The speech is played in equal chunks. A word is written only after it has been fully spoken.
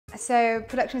So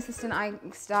production assistant, I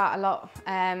start a lot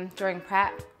during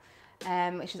prep,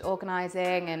 which is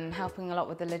organising and helping a lot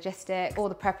with the logistics, all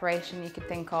the preparation you could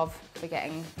think of for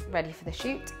getting ready for the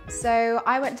shoot. So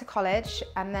I went to college,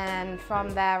 and then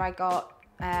from there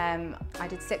I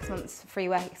did 6 months free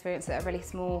work experience at a really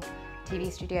small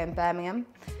TV studio in Birmingham.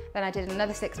 Then I did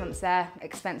another 6 months there,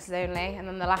 expenses only, and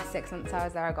then the last 6 months I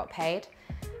was there I got paid.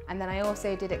 And then I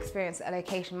also did experience at a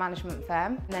location management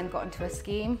firm, and then got into a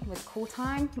scheme with Call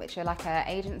Time, which are like an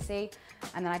agency,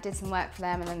 and then I did some work for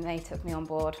them, and then they took me on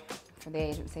board for the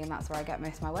agency, and that's where I get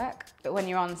most of my work. But when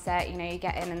you're on set, you know, you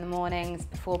get in the mornings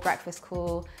before breakfast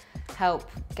call, help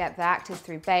get the actors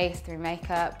through base, through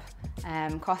makeup,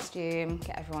 costume,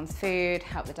 get everyone's food,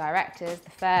 help the directors,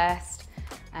 the first.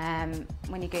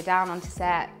 When you go down onto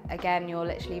set, again, you're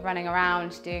literally running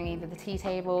around doing either the tea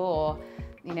table or,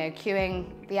 you know,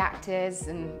 queuing the actors,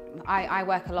 and I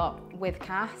work a lot with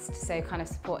cast, so kind of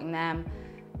supporting them,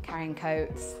 carrying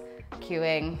coats,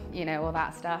 queuing, you know, all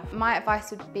that stuff. My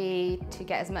advice would be to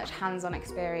get as much hands-on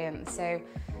experience. So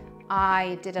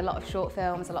I did a lot of short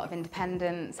films, a lot of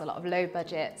independents, a lot of low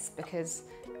budgets, because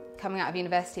coming out of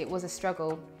university it was a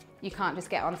struggle. You can't just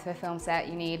get onto a film set,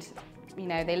 you need, you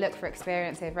know, they look for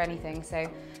experience over anything, so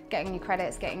getting your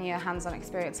credits, getting your hands-on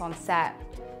experience on set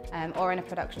or in a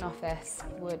production office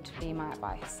would be my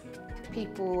advice.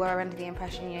 People are under the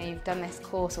impression, you know, you've done this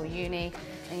course or uni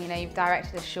and, you know, you've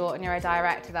directed a short and you're a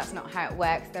director. That's not how it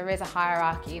works. There is a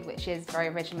hierarchy which is very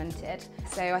regimented.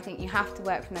 So I think you have to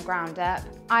work from the ground up.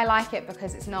 I like it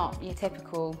because it's not your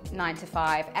typical 9 to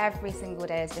 5. Every single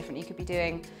day is different. You could be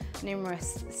doing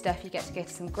numerous stuff. You get to go to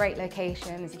some great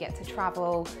locations, you get to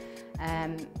travel.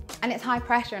 And it's high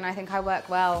pressure, and I think I work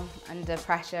well under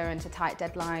pressure and to tight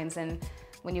deadlines. And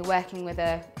when you're working with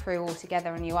a crew all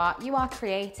together and you are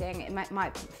creating, it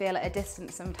might feel at a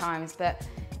distance sometimes, but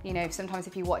you know, sometimes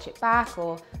if you watch it back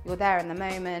or you're there in the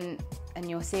moment and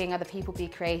you're seeing other people be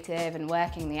creative and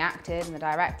working, the actors and the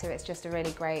director, it's just a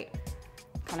really great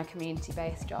kind of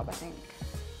community-based job, I think.